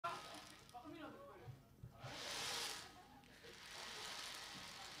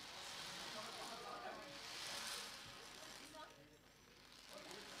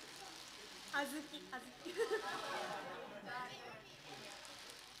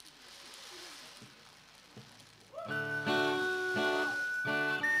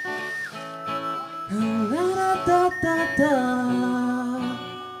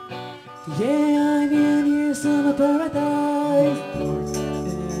Yeah, I'm in here, summer paradise.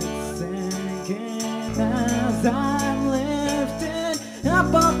 It's sinking as I'm lifted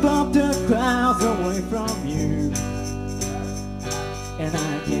up the clouds away from you. And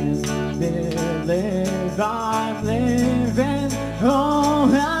I can't believe I'm living. Oh,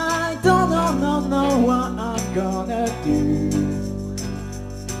 I don't know what I'm gonna do.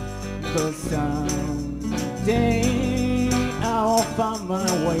 But someday I'll find my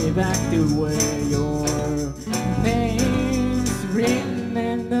way back to where your name's written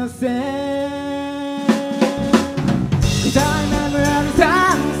in the sand. 'Cause I remember every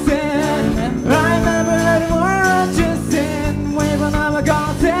time you said, I remember every word you said. We were never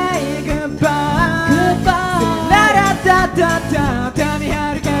gonna say goodbye. Da-da-da-da-da. Tell me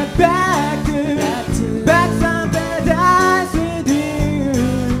how to get back to some paradise with you.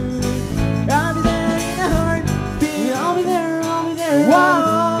 I'll be there in a heartbeat. I'll be there. Whoa.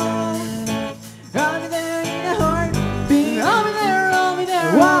 I'll be there in a heartbeat. I'll be there.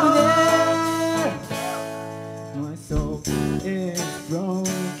 Whoa. My soul is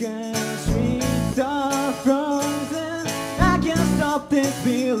broken, streets are frozen. I can't stop this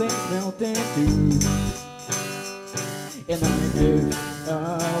feeling melting through. And I live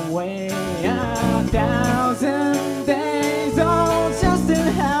away 1,000 days old just to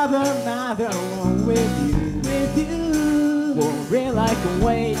have another one with you. We'll reel like a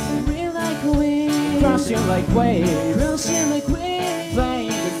wave, crushing like waves, playing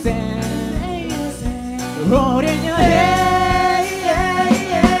the sand, holding your head.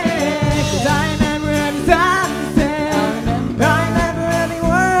 'Cause I remember every time you said, I remember every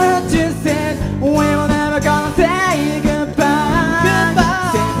word you said. We will never gonna say goodbye.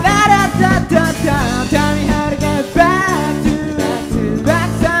 Say la-da-da-da-da. Tell me how to get back to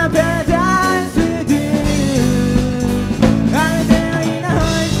some paradise with you. I'll be there in a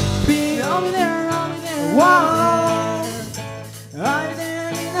heartbeat. I'll be there. Whoa. I'll be there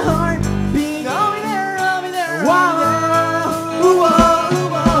in a heartbeat. I'll be there. Whoa.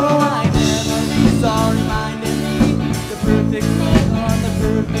 Whoa. I never saw reminding me the perfect night on the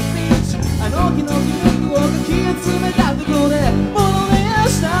perfect beach. あの日の記憶をかき集めたところで物に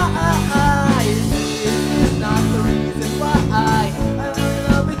した。It's not the reason why I'm in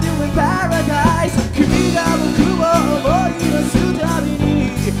love with you in paradise. 君が僕を思い出すたび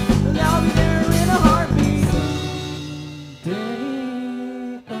に I'll be there in a heartbeat.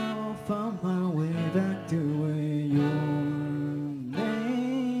 Someday I'll find my way back to where your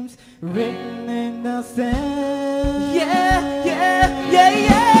name's written in the sand. Yeah.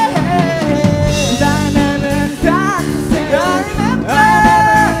 'Cause I remember every time you said, I remember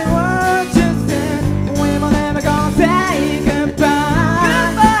every word you said. We will never gonna say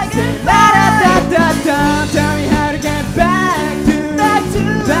goodbye. Da-da-da-da-da. Tell me how to get back to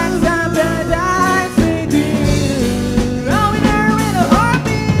some paradise with you. I'll be there in a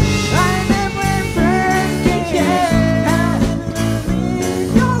heartbeat. I remember when first came.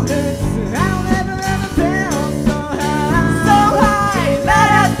 I'll never feel so high.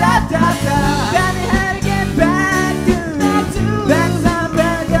 La-da-da-da-da. Tell me how to get back to some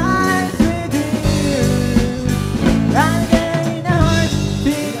paradise with you. I'll be there in a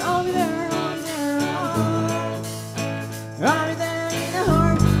heartbeat. I'll be there. I'll be there in a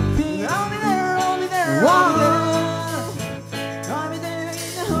heartbeat. I'll be there. Whoa. I'll be there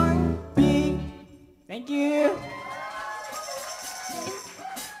in a heartbeat. Thank you.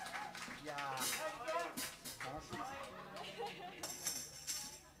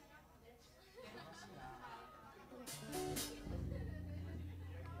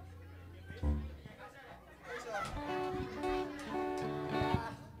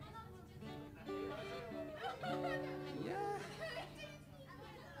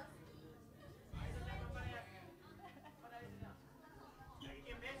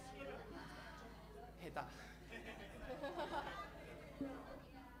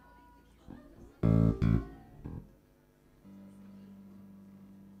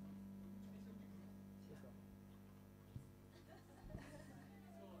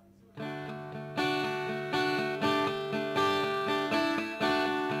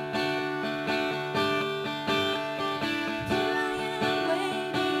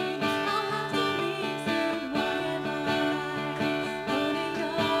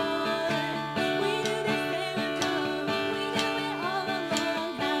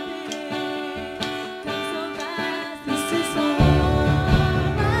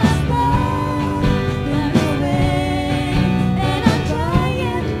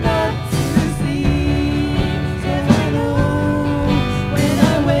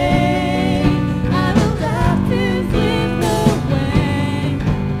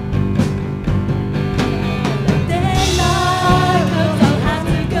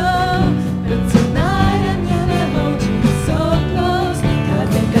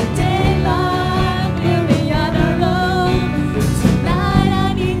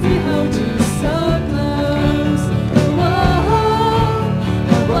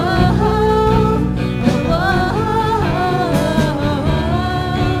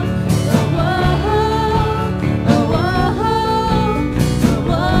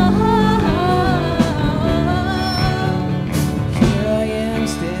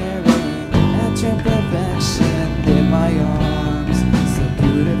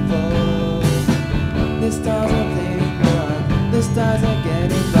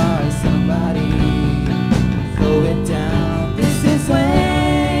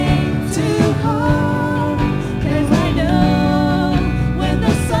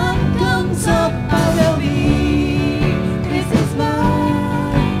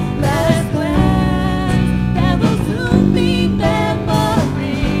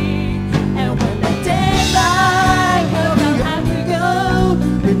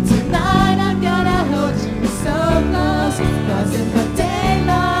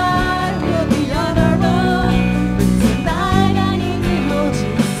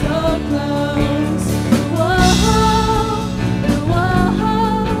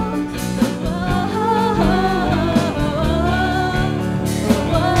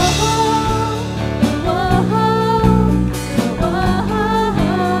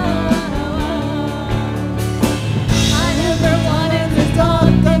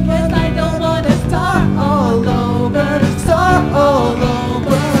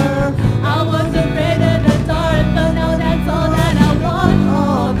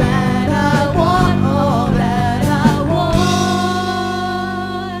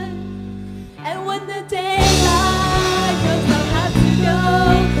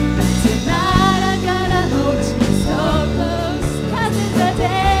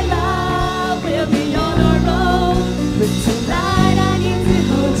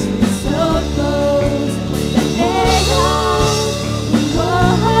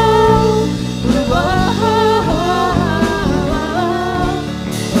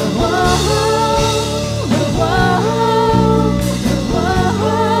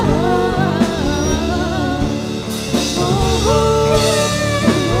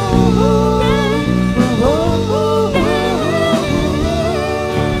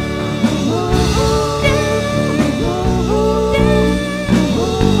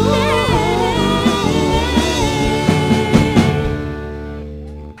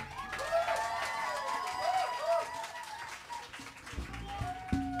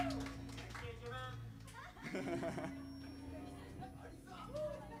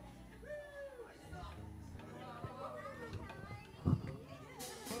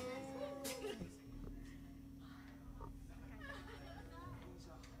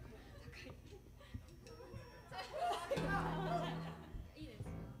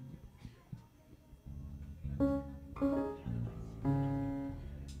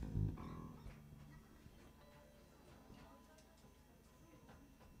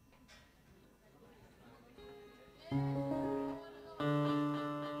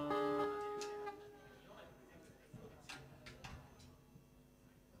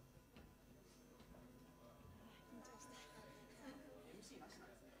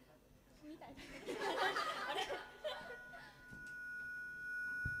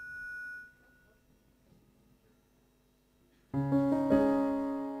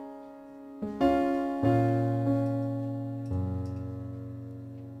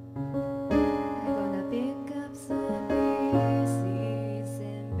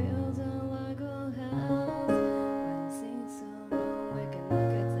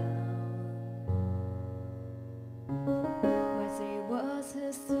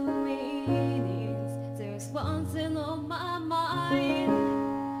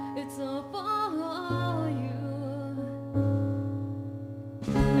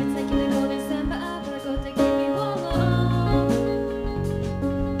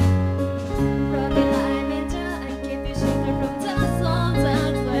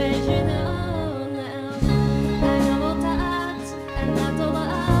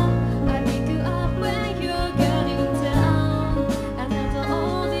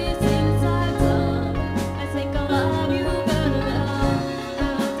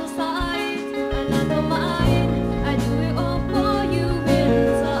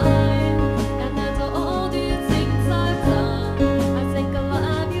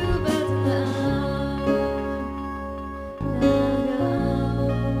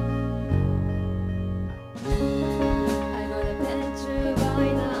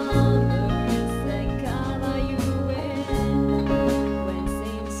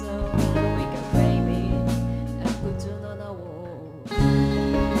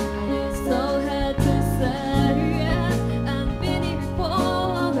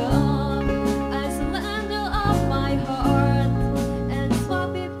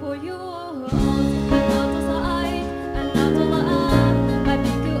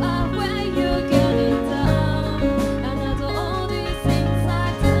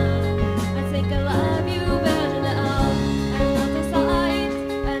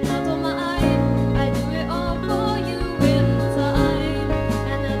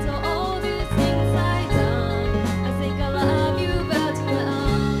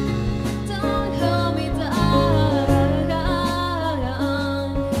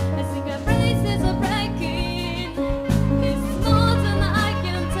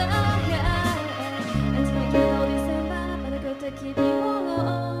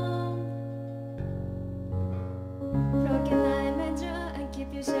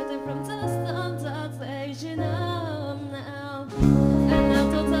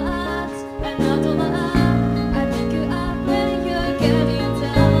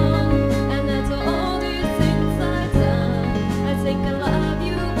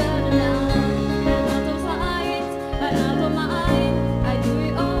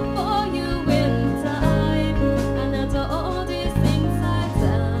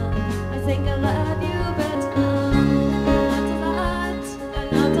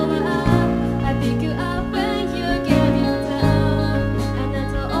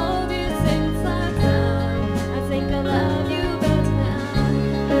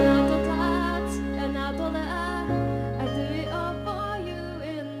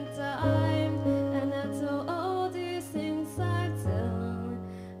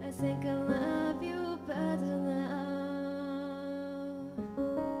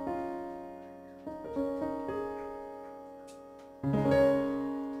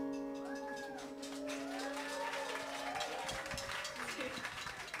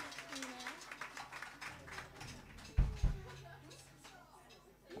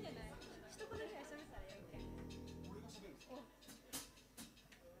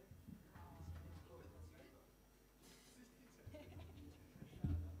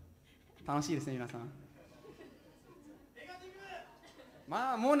 楽しいですね皆さん。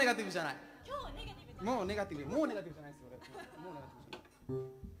まあもうネガティブじゃない。もうネガティブじゃないですよ俺。もうネガティブじゃない。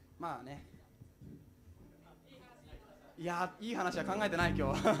まあね、いやいい話は考えてない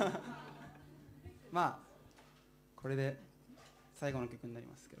今日まあこれで最後の曲になり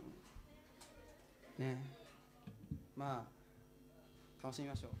ますけどもね、まあ楽しみ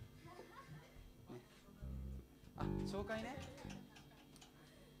ましょう、ね、あ、紹介ね。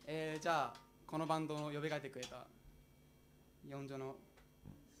じゃあこのバンドの呼びかけてくれた四女の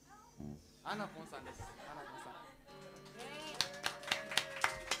アナポンさんです。アナポンさん。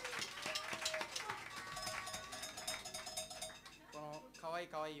この可愛い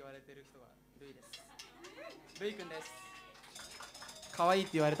可愛い言われてる人がルイです。ルイくんです。可愛いっ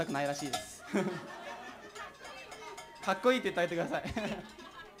て言われたくないらしいです。かっこいいって言ってあげてください。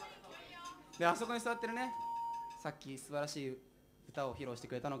で、あそこに座ってるね、さっき素晴らしい歌を披露して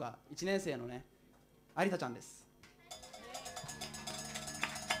くれたのが1年生のね、有田ちゃんです。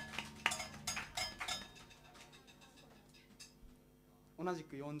同じ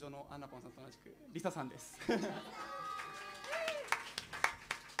く四女のアンナポンさんと同じくリサさんです。はい、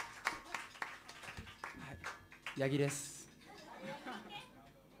ヤギです。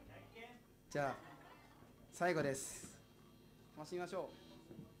じゃあ最後です。回してみましょう。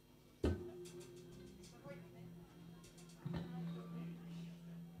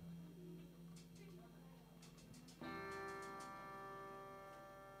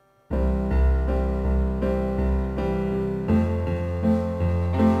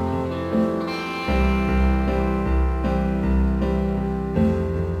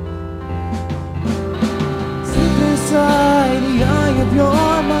Your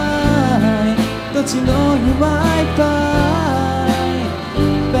mind, don't you know you might find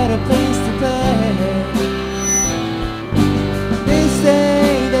better place to play? They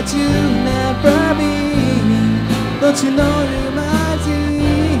say that you never be, don't you know you might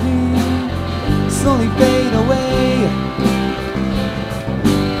see slowly fade away.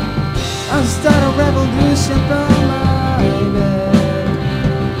 I'll start a revolution from my bed,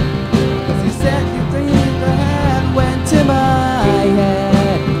 'cause you said you think the head went to my head.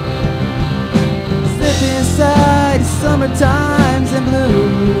 Slip inside summer times and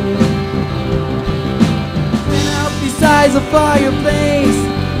blue. Clean out beside the fireplace.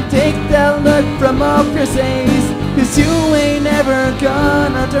 Take that look from off your face, 'cause you ain't never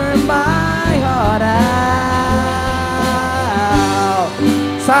gonna turn my heart out.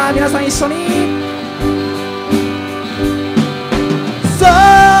 さあ皆さん一緒に。So I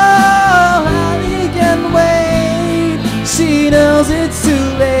can wait. She knows it's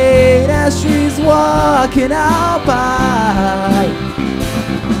too late as she's walking out by.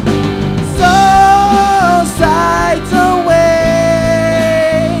 So sights away.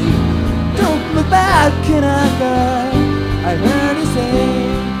 Don't look back in anger, I heard you say.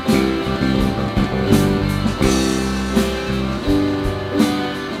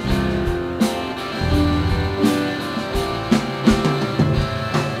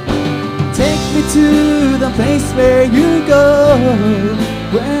 Take me to the place where you go,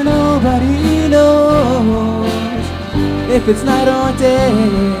 where nobody knows if it's night or day.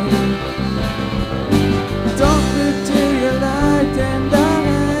 Don't look to your right in the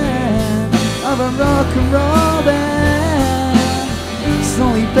hand of a rock and roll band,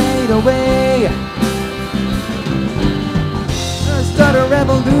 slowly fade away. I'll start a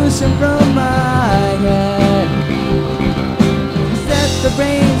revolution from my head. The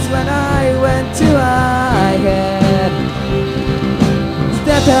brains when I went to my head.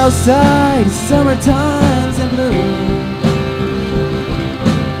 Step outside, summer times and blue.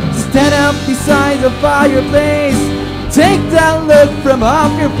 Stand up beside the fireplace. Take that look from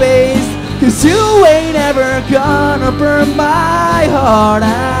off your face, 'cause you ain't ever gonna burn my heart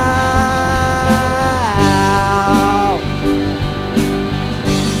out.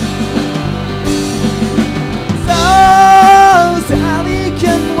 Sally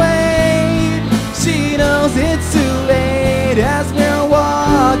can wait. She knows it's too late as we're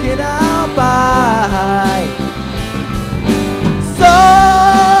walking out by. So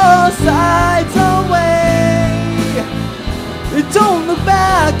sights away. Don't look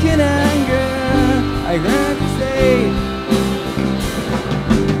back in anger, I heard you say.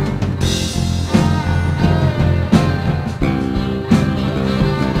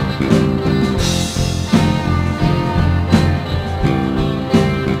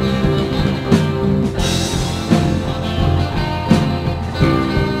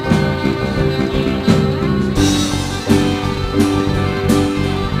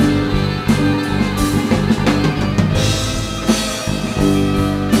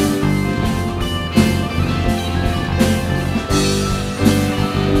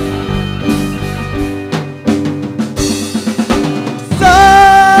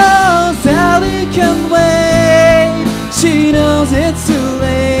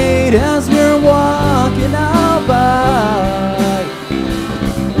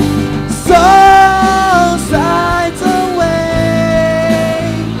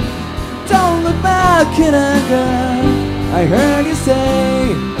 in anger. I heard you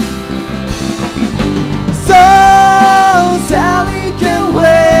say, so Sally can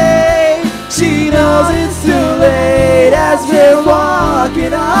wait. She knows it's too late as we're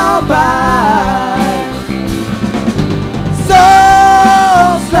walking on by. So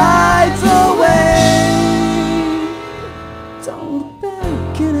slides away. Don't look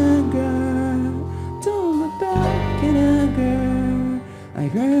back in anger. Don't look back in anger. I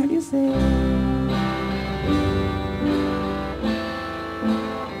heard you say.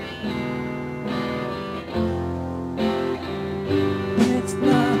 It's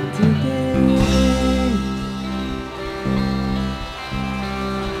not today.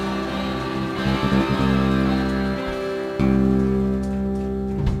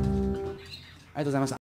 ありがとうございました。